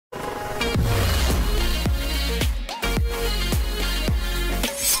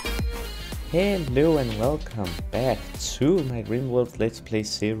Hello and welcome back to my RimWorld Let's Play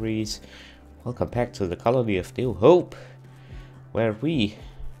series. Welcome back to the Colony of New Hope, where we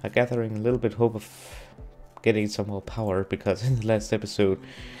are gathering a little bit hope of getting some more power, because in the last episode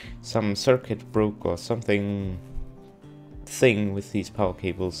some circuit broke or something thing with these power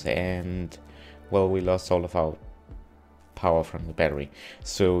cables, and well, we lost all of our power from the battery.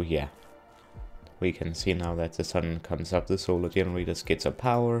 So yeah, we can see now that the sun comes up, the solar generators get some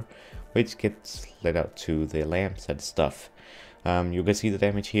power, which gets let out to the lamps and stuff. You can see the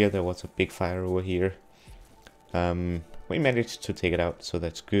damage here. There was a big fire over here. We managed to take it out, so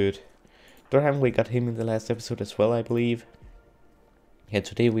that's good. Durham, we got him in the last episode as well, I believe. And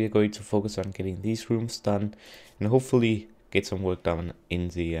today we are going to focus on getting these rooms done, and hopefully get some work done in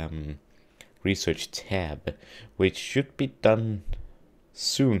the research tab, which should be done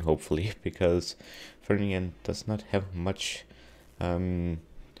soon, hopefully, because Ferdinand does not have much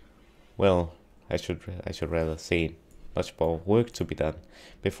well, I should rather say much more work to be done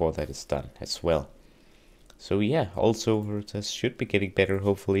before that is done as well. So yeah, also Hertas should be getting better,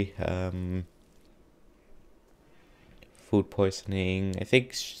 hopefully. Food poisoning, I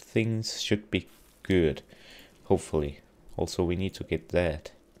think things should be good, hopefully. Also, we need to get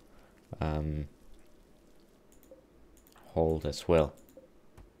that hauled as well.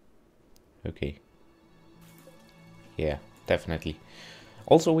 Okay. Yeah, definitely.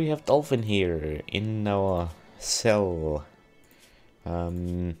 Also, we have Dolphin here in our cell.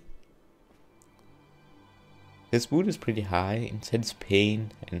 His mood is pretty high, intense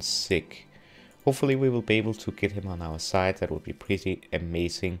pain and sick. Hopefully we will be able to get him on our side. That would be pretty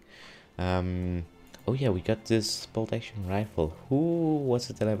amazing. Oh yeah, we got this bolt action rifle. Who was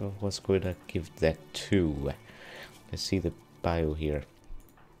it that I was going to give that to? Let's see the bio here.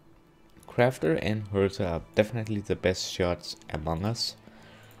 Crafter and Herta are definitely the best shots among us.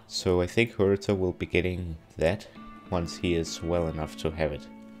 So I think Herta will be getting that once he is well enough to have it.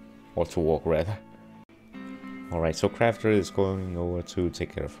 Or to walk, rather. Alright, so Crafter is going over to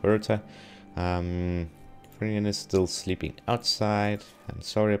take care of Herta. Ferdinand is still sleeping outside. I'm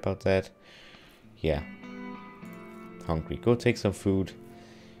sorry about that. Yeah. Hungry. Go take some food.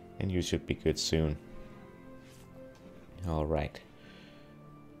 And you should be good soon. Alright.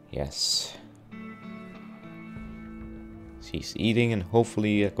 Yes. She's eating and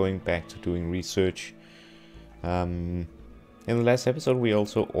hopefully going back to doing research. In the last episode we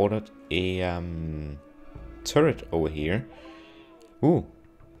also ordered a turret over here. Ooh,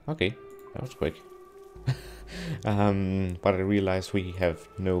 okay, that was quick. But I realized we have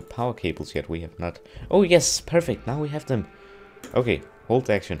no power cables yet. We have not. Oh yes, perfect, now we have them. Okay, hold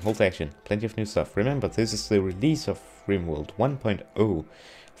action, plenty of new stuff. Remember, this is the release of RimWorld 1.0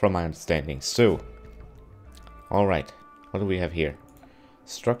 from my understanding. So, alright. What do we have here?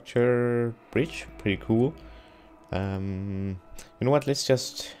 Structure bridge, pretty cool. You know what? Let's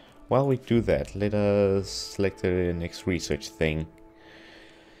just, while we do that, let us select the next research thing.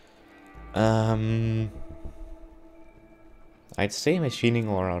 I'd say machining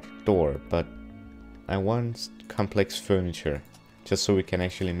or outdoor, but I want complex furniture, just so we can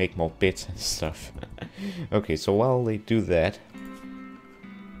actually make more bits and stuff. Okay, so while they do that,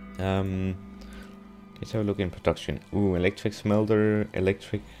 let's have a look in production. Ooh, electric smelter,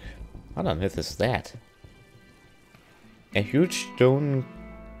 electric... What on earth is that? A huge stone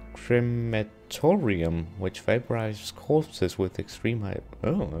crematorium which vaporizes corpses with extreme high...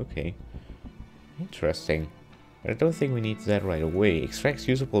 Oh, okay. Interesting. But I don't think we need that right away. Extracts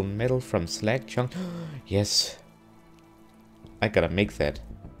usable metal from slag chunks. Yes. I gotta make that.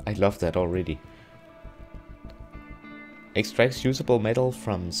 I love that already. Extracts usable metal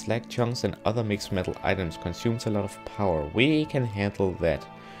from slag chunks and other mixed metal items. Consumes a lot of power. We can handle that.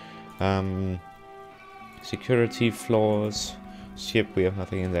 Security floors. Ship, we have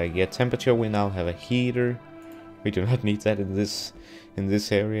nothing in there yet. Temperature, we now have a heater. We do not need that in this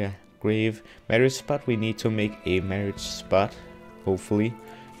area. Grave. Marriage spot, we need to make a marriage spot. Hopefully.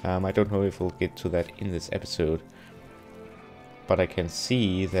 I don't know if we'll get to that in this episode. But I can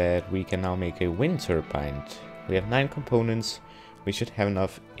see that we can now make a wind turbine. We have 9 components. We should have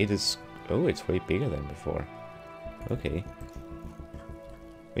enough. It is... Oh, it's way bigger than before. Okay.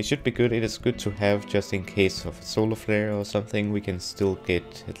 We should be good. It is good to have just in case of a solar flare or something. We can still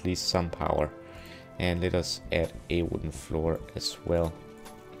get at least some power. And let us add a wooden floor as well.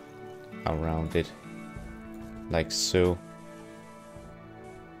 Around it. Like so.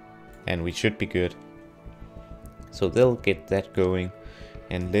 And we should be good. So they'll get that going.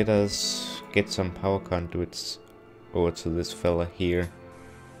 And let us get some power conduits over to this fella here.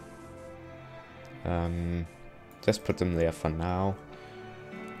 Just put them there for now.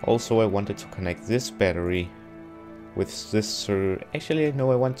 Also, I wanted to connect this battery with this. Actually,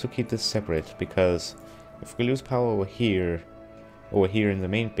 no, I want to keep this separate, because if we lose power over here in the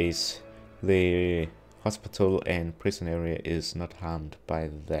main base, the hospital and prison area is not harmed by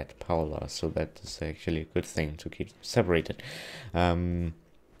that power loss, so that is actually a good thing to keep separated.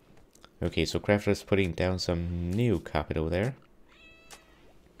 Okay, so Crafter is putting down some new carpet over there,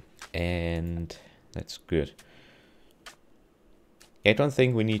 and that's good. I don't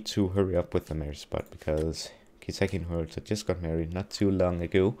think we need to hurry up with the marriage spot, because Kiseki and Horuta just got married not too long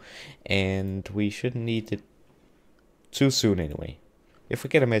ago, and we shouldn't need it too soon anyway. If we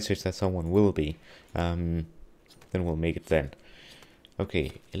get a message that someone will be, then we'll make it then.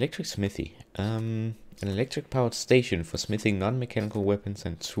 Okay, electric smithy. An electric powered station for smithing non-mechanical weapons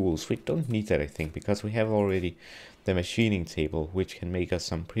and tools. We don't need that, I think, because we have already the machining table, which can make us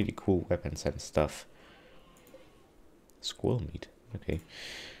some pretty cool weapons and stuff. Squirrel meat. Okay.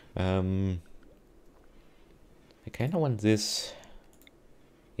 I kind of want this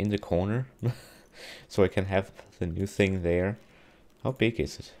in the corner, so I can have the new thing there. How big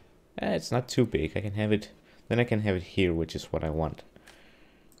is it? It's not too big. I can have it. Then I can have it here, which is what I want.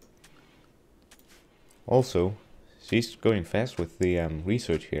 Also, she's going fast with the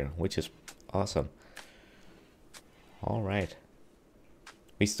research here, which is awesome. All right.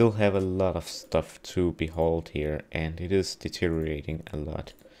 We still have a lot of stuff to behold here, and it is deteriorating a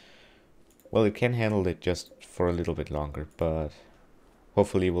lot. Well, it can handle it just for a little bit longer, but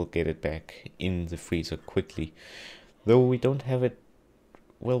hopefully we'll get it back in the freezer quickly. Though we don't have it,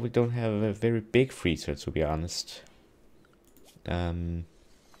 well, we don't have a very big freezer, to be honest. Let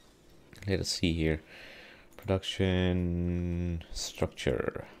us see here. Production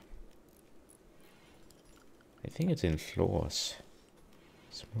structure. I think it's in floors.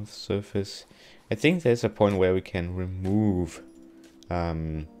 Smooth surface. I think there's a point where we can remove or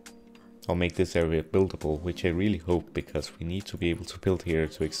make this area buildable, which I really hope, because we need to be able to build here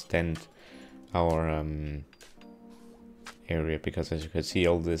to extend our area, because as you can see,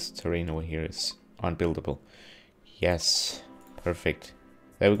 all this terrain over here is unbuildable. Yes, perfect.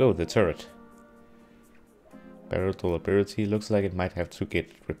 There we go, the turret. Barrel durability looks like it might have to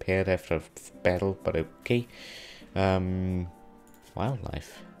get repaired after battle, but okay.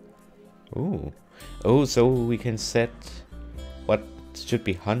 Wildlife. Ooh. Oh, so we can set what should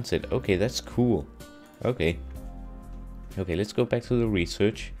be hunted. Okay, that's cool. Okay. Okay, let's go back to the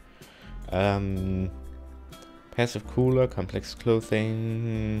research. Passive cooler, complex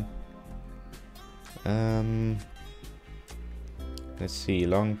clothing. Let's see,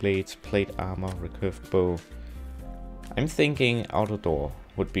 long blades, plate armor, recurved bow. I'm thinking outer door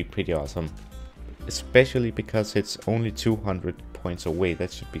would be pretty awesome. Especially because it's only 200 points away.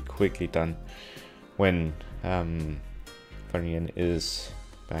 That should be quickly done when Farian is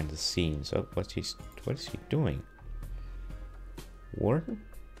behind the scenes. Oh, what is he doing? Warden?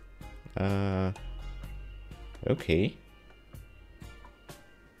 Okay.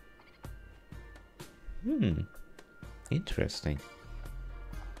 Interesting.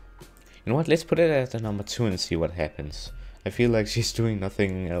 You know what, let's put it at the number 2 and see what happens. I feel like she's doing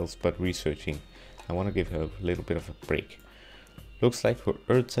nothing else but researching. I want to give her a little bit of a break. Looks like for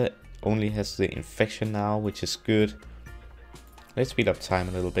Urta only has the infection now, which is good. Let's speed up time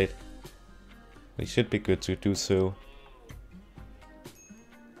a little bit. We should be good to do so.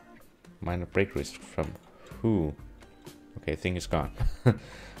 Minor break risk from who? Okay, I think it's gone.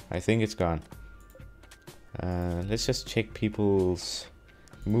 I think it's gone. Let's just check people's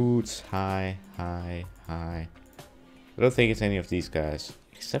moods. High, high, high. I don't think it's any of these guys,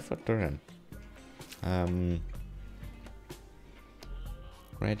 except for Duran.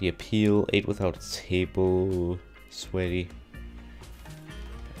 Ready appeal, 8 without a table, sweaty.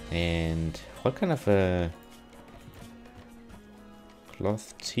 And what kind of a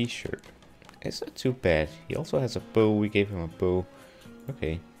cloth t-shirt? It's not too bad. He also has a bow, we gave him a bow.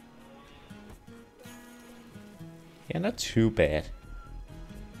 Okay. Yeah, not too bad.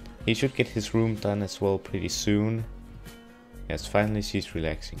 He should get his room done as well pretty soon. Yes, finally she's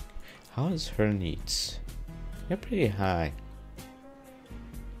relaxing. How is her needs? They're pretty high.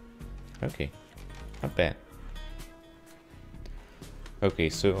 Okay, not bad. Okay,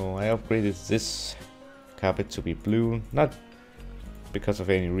 so I upgraded this carpet to be blue, not because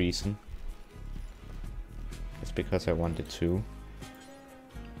of any reason. It's because I wanted to.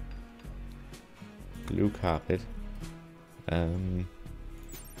 Blue carpet.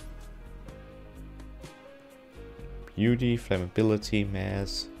 Beauty, flammability,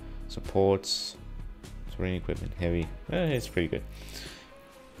 mass, supports, terrain equipment, heavy. It's pretty good.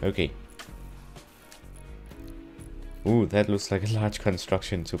 Okay. Ooh, that looks like a large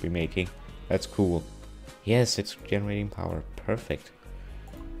construction to be making. That's cool. Yes, it's generating power. Perfect.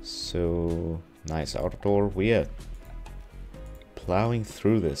 So, nice outer door. We are plowing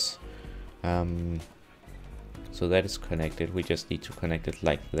through this. So that is connected. We just need to connect it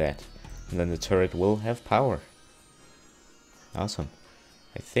like that. And then the turret will have power. Awesome.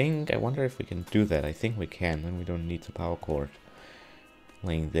 I wonder if we can do that. I think we can. Then we don't need the power cord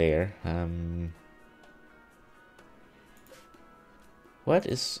laying there. What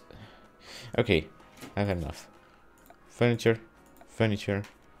is... Okay, I've had enough. Furniture.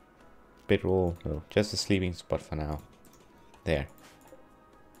 Bedroll. No, just a sleeping spot for now. There.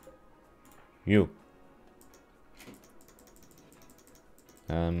 You.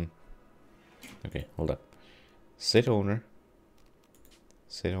 Okay, hold up. Sit owner.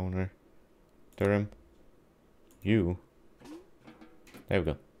 Durham. You. There we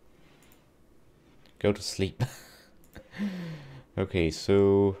go. Go to sleep. Okay,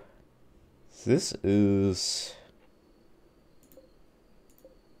 so this is...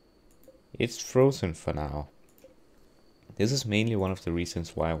 It's frozen for now. This is mainly one of the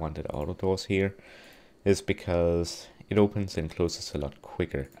reasons why I wanted auto doors here, is because it opens and closes a lot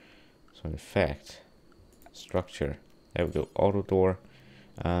quicker. So in fact, structure, there we go, auto door.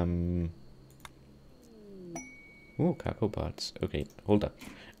 Ooh, cargo parts. Okay, hold up.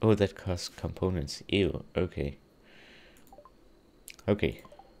 Oh, that costs components. Ew, okay. Okay.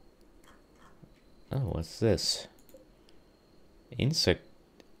 Oh, what's this? Insect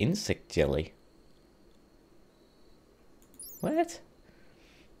jelly. What?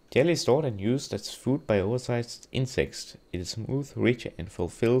 Jelly is stored and used as food by oversized insects. It is smooth, rich, and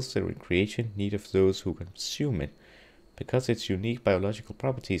fulfills the recreation need of those who consume it. Because its unique biological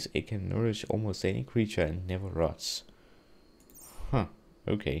properties, it can nourish almost any creature and never rots. Huh,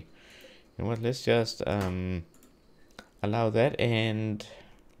 okay. You know what, let's just allow that and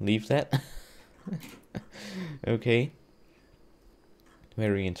leave that. Okay.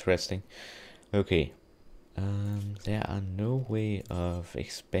 Very interesting. Okay. There are no way of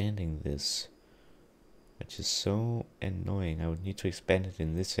expanding this, which is so annoying. I would need to expand it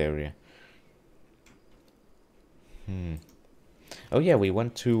in this area. Oh yeah, we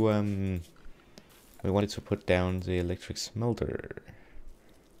wanted to put down the electric smelter.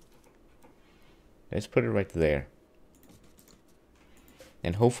 Let's put it right there.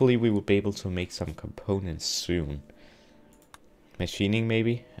 And hopefully we will be able to make some components soon. Machining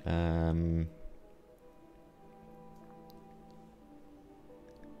maybe?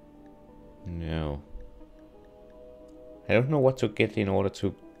 No. I don't know what to get in order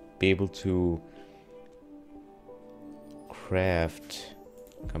to be able to craft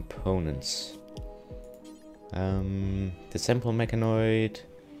components. Disassemble mechanoid.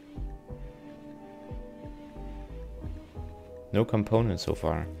 No components so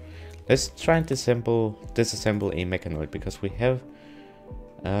far. Let's try and disassemble a mechanoid because we have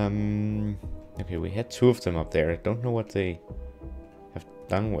okay, we had 2 of them up there. I don't know what they have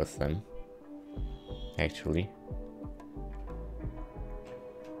done with them actually.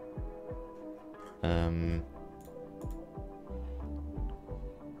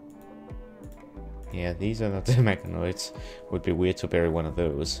 Yeah, these are not the mechanoids. Would be weird to bury one of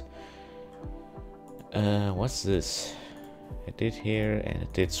those. What's this? A dead hare and a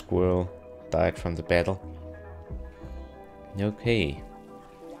dead squirrel died from the battle. Okay.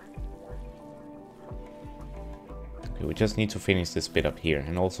 Okay, we just need to finish this bit up here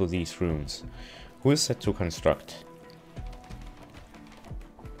and also these rooms. Who is set to construct?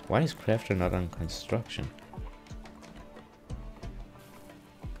 Why is crafter not on construction?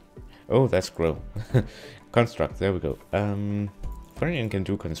 Oh, that's grow. Construct, there we go. Florian can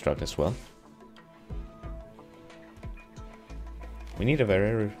do construct as well. We need a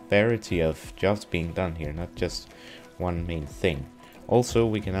variety of jobs being done here, not just one main thing. Also,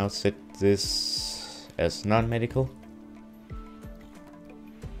 we can now set this as non-medical.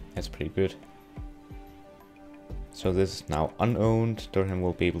 That's pretty good. So this is now unowned. Durham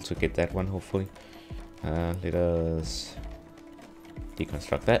will be able to get that one, hopefully. Let us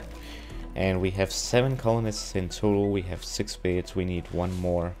deconstruct that. And we have 7 colonists in total. We have 6 beds. We need 1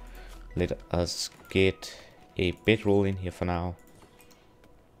 more. Let us get a bedroll in here for now.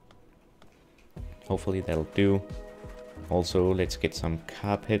 Hopefully that'll do. Also, let's get some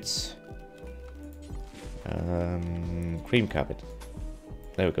carpets. Cream carpet.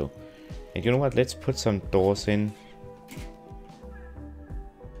 There we go. And you know what? Let's put some doors in.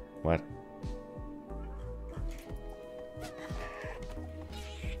 What?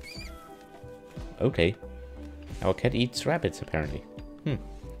 Okay. Our cat eats rabbits, apparently.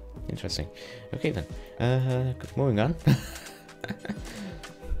 Interesting. Okay then. Moving on.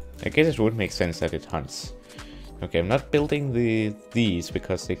 I guess it would make sense that it hunts. Okay, I'm not building these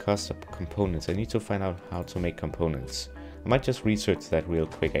because they cost up components. I need to find out how to make components. I might just research that real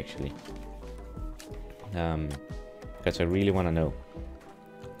quick actually. Because I really want to know.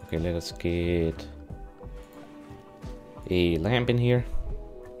 Okay, let us get a lamp in here.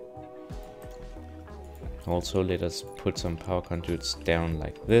 Also, let us put some power conduits down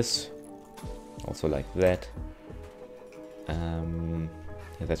like this. Also like that.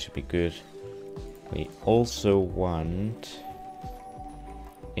 Yeah, that should be good. We also want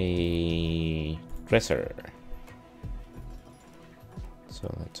a dresser. So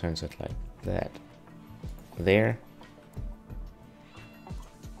that turns it like that. There.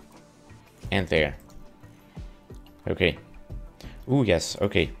 And there. Okay. Ooh, yes,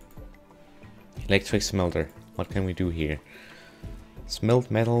 okay. Electric smelter. What can we do here?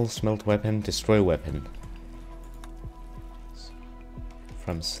 Smelt metal, smelt weapon, destroy weapon.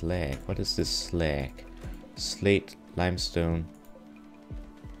 From slag. What is this slag? Slate, limestone,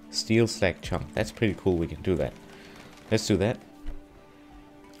 steel slag chunk. That's pretty cool. We can do that. Let's do that.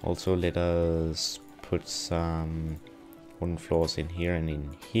 Also, let us put some wooden floors in here and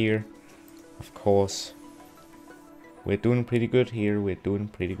in here. Of course. We're doing pretty good here. We're doing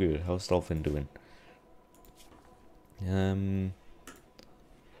pretty good. How's Dolphin doing?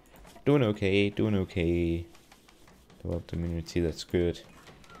 Doing okay. Doing okay. Developed immunity. That's good.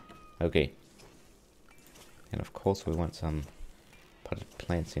 Okay. And of course we want some potted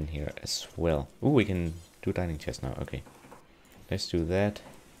plants in here as well. Ooh, we can do dining chest now. Okay. Let's do that.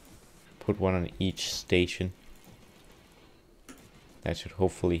 Put one on each station. That should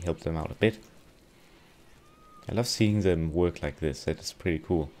hopefully help them out a bit. I love seeing them work like this. That is pretty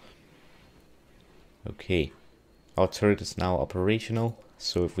cool. Okay. Our turret is now operational.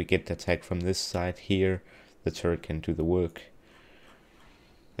 So if we get attacked from this side here, the turret can do the work.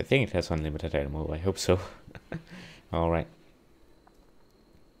 I think it has unlimited ammo. I hope so. Alright.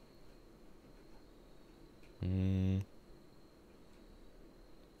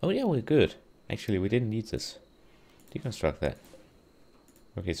 Oh yeah, we're good. Actually, we didn't need this. Deconstruct that.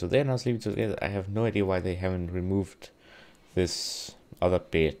 Okay, so they're now sleeping together. I have no idea why they haven't removed this other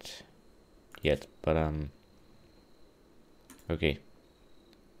bit yet, but okay.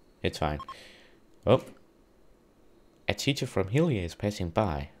 It's fine. Oh. A teacher from Hylia is passing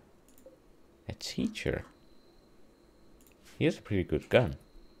by. A teacher? He has a pretty good gun.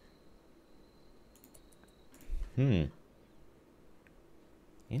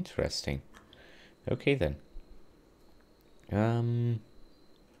 Interesting. Okay then.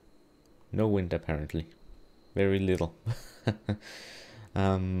 No wind apparently. Very little.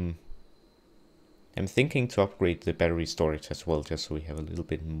 I'm thinking to upgrade the battery storage as well, just so we have a little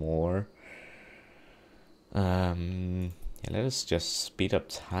bit more. Yeah, let us just speed up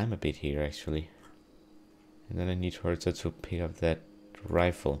time a bit here actually. And then I need Hertha to pick up that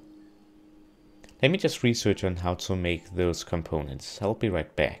rifle. Let me just research on how to make those components. I'll be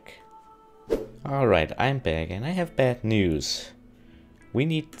right back. Alright, I'm back and I have bad news. We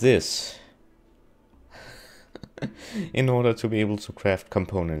need this in order to be able to craft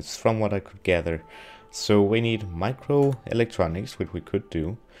components, from what I could gather. So we need microelectronics, which we could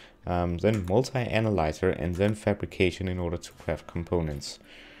do, then multi-analyzer, and then fabrication in order to craft components.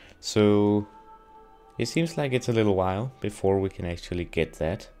 So it seems like it's a little while before we can actually get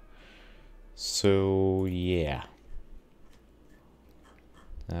that. So yeah.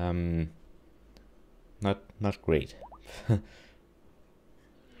 Not great.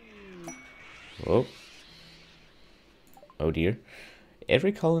 Whoa. Oh dear.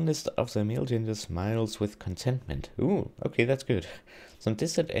 Every colonist of the male gender smiles with contentment. Ooh, okay, that's good. Some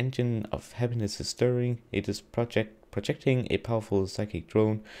distant engine of happiness is stirring. It is projecting a powerful psychic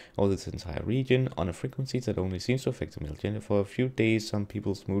drone over this entire region on a frequency that only seems to affect the male gender. For a few days, some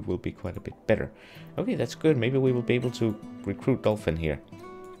people's mood will be quite a bit better. Okay, that's good. Maybe we will be able to recruit Dolphin here.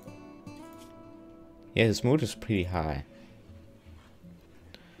 Yeah, his mood is pretty high.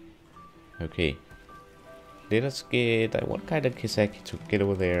 Okay. Let us get... I want kind of Kiseki to get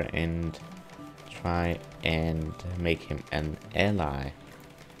over there and try and make him an ally.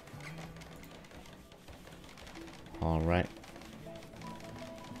 Alright.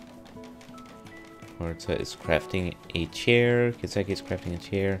 Horta is crafting a chair. Kiseki is crafting a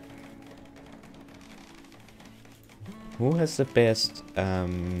chair. Who has the best...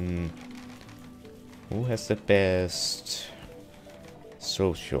 who has the best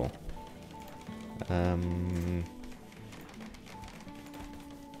social?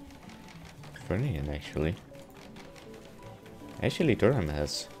 Fernian, actually. Actually, Durham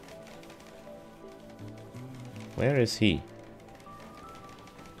has. Where is he?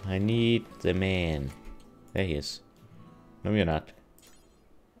 I need the man. There he is. No, you're not.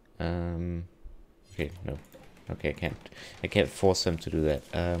 Okay, no. Okay, I can't. I can't force them to do that.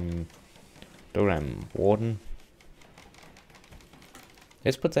 Doram, Warden.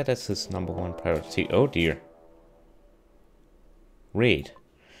 Let's put that as his #1 priority. Oh dear. Raid.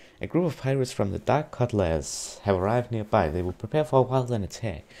 A group of pirates from the Dark Cutlass have arrived nearby. They will prepare for a while, then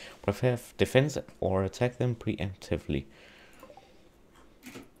attack. Prepare defense or attack them preemptively.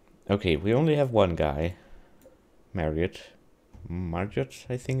 Okay, we only have one guy. Marriott,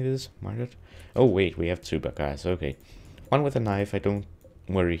 I think it is. Marriott. Oh wait, we have two guys. Okay. One with a knife, I don't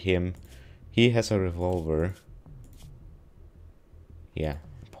worry him. He has a revolver. Yeah,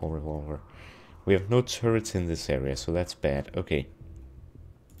 poor revolver. We have no turrets in this area, so that's bad. Okay.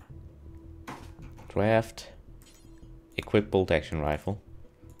 Draft. Equip bolt action rifle.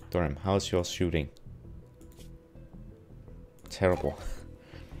 Durham, how's your shooting? Terrible.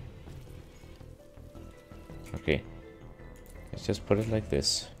 Okay. Let's just put it like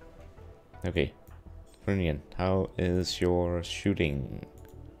this. Okay. Vernian, how is your shooting?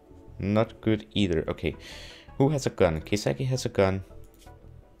 Not good either. Okay. Who has a gun? Kisaki has a gun.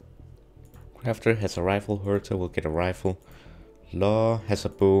 Crafter has a rifle. Herta will get a rifle. Law has a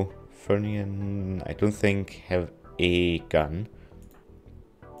bow. Vernian, I don't think, have a gun.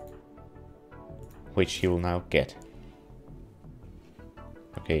 Which he will now get.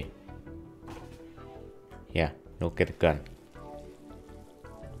 Okay. Yeah, he'll get a gun.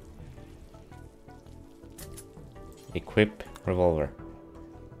 Equip revolver.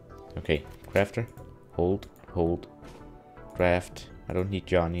 Okay, crafter. Hold. Draft. I don't need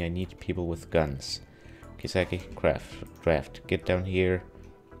Johnny, I need people with guns. Kisaki, draft. Get down here.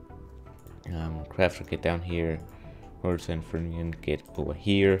 Crafter, get down here. Horse and Fernian, get over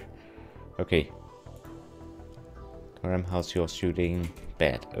here. Okay. Karam, how's your shooting?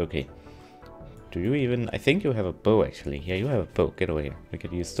 Bad. Okay. Do you even... I think you have a bow, actually. Yeah, you have a bow. Get over here. We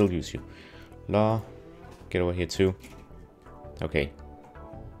could still use you. Law. Get over here, too. Okay.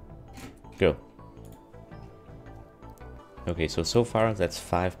 Go. Okay, so far that's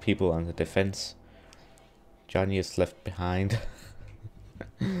 5 people on the defense. Johnny is left behind.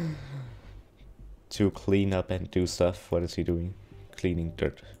 To clean up and do stuff. What is he doing? Cleaning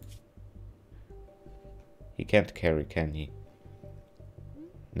dirt. He can't carry, can he?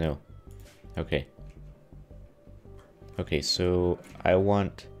 No. Okay. Okay, so I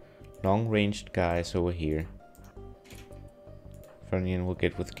want long-ranged guys over here. Fernian will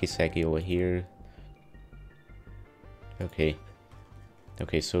get with Kisaki over here. Okay.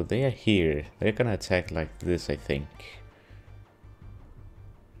 Okay, so they are here. They're gonna attack like this, I think.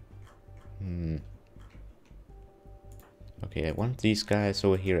 Okay, I want these guys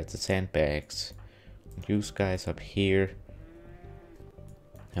over here at the sandbags. You guys up here.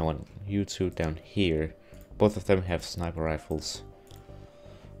 I want you two down here. Both of them have sniper rifles.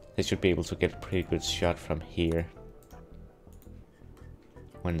 They should be able to get a pretty good shot from here.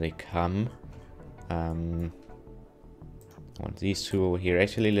 When they come. I want these two over here.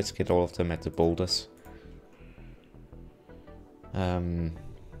 Actually, let's get all of them at the boulders. The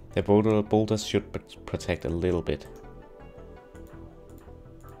boulders should protect a little bit.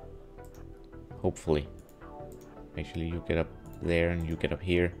 Hopefully. Actually, you get up there and you get up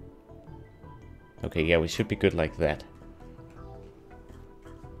here. Okay, yeah, we should be good like that.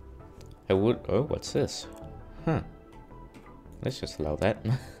 I would... Oh, what's this? Huh. Let's just allow that.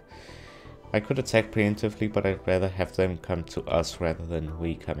 I could attack preemptively, but I'd rather have them come to us rather than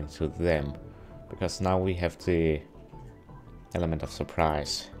we coming to them. Because now we have the element of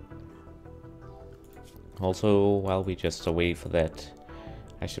surprise. Also, while we just wait for that,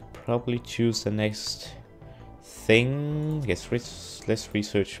 I should probably choose the next thing. Yes, let's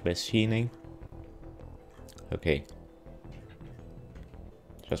research machining. Okay.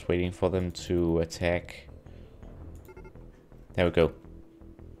 Just waiting for them to attack. There we go.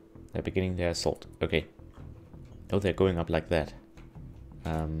 They're beginning their assault. Okay. Oh, they're going up like that.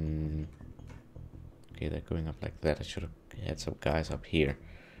 Okay, they're going up like that. I should have had some guys up here.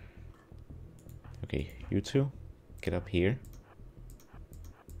 Okay, you two, get up here.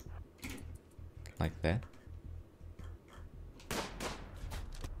 Like that.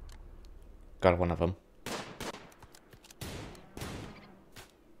 Got one of them.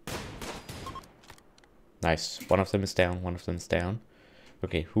 Nice. One of them is down. One of them is down.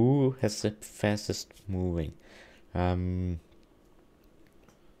 Okay, who has the fastest moving? I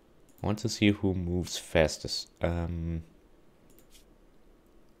want to see who moves fastest. Where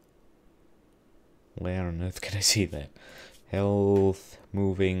on earth can I see that? Health,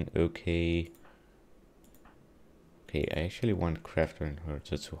 moving, okay. Okay, I actually want Crafter and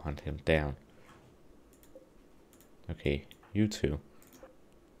Herter to hunt him down. Okay, you two.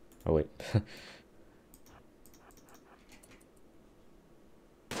 Oh wait.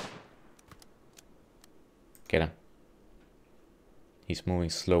 Get him. He's moving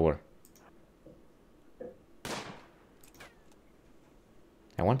slower.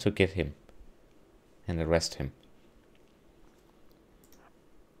 I want to get him and arrest him.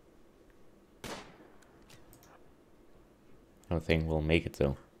 I don't think we'll make it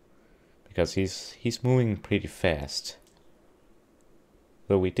though, because he's moving pretty fast.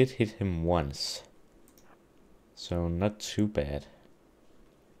 Though we did hit him once, so not too bad.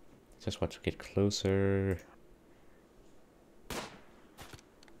 Just want to get closer. Come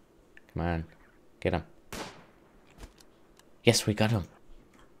on, get him. Yes, we got him.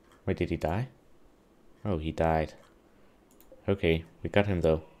 Wait, did he die? Oh, he died. Okay, we got him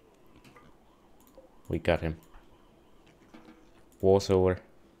though. We got him. War's over.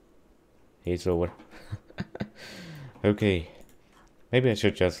 It's over. Okay. Maybe I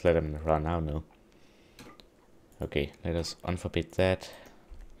should just let him run, I don't know. Okay, let us unforbid that.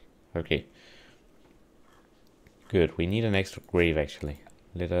 Okay. Good, we need an extra grave actually.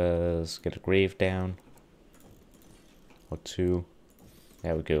 Let us get a grave down. Or two.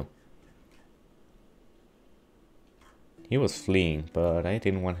 There we go. He was fleeing, but I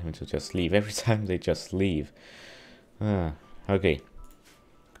didn't want him to just leave. Every time they just leave. Okay.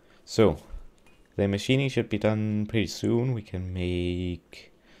 So, the machining should be done pretty soon. We can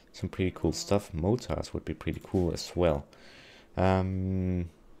make some pretty cool stuff. Motors would be pretty cool as well. Yeah,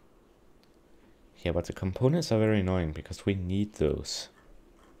 but the components are very annoying because we need those.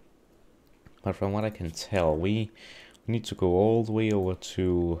 But from what I can tell, we need to go all the way over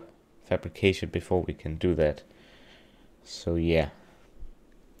to fabrication before we can do that. So yeah,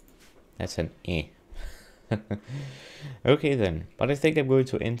 that's an eh. Okay then, but I think I'm going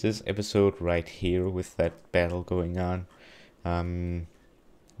to end this episode right here with that battle going on.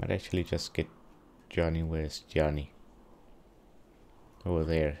 Might actually just get Johnny. Where's Johnny? Over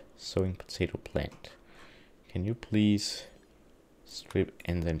there, sowing potato plant. Can you please strip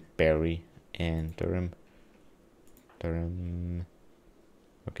and then bury and Durham?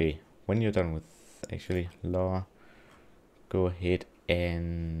 Okay, when you're done with actually Law, go ahead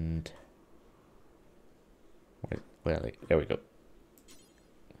and well, there we go.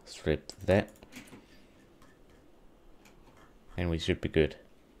 Strip that, and we should be good.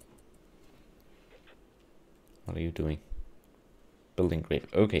 What are you doing? Building grave.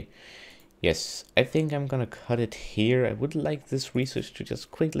 Okay. Yes, I think I'm gonna cut it here. I would like this research to just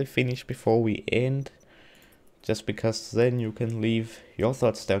quickly finish before we end. Just because then you can leave your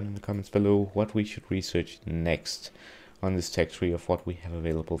thoughts down in the comments below what we should research next on this tech tree of what we have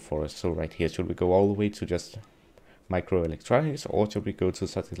available for us. So right here, should we go all the way to just microelectronics, or should we go to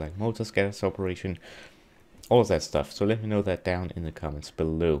something like motor gas operation, all of that stuff? So let me know that down in the comments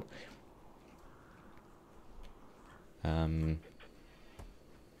below. Okay,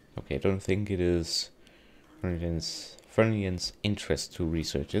 I don't think it is Fernand's interest to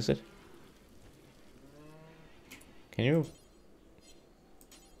research, is it? Can you?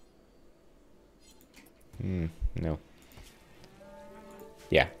 No.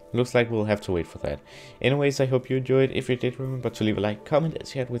 Yeah, looks like we'll have to wait for that. Anyways, I hope you enjoyed. If you did, remember to leave a like, comment, and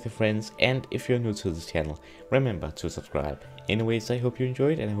share it with your friends. And if you're new to this channel, remember to subscribe. Anyways, I hope you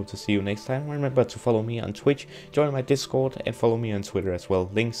enjoyed, and I hope to see you next time. Remember to follow me on Twitch, join my Discord, and follow me on Twitter as well.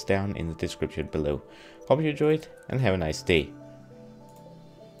 Links down in the description below. Hope you enjoyed, and have a nice day.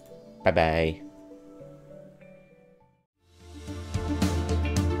 Bye bye.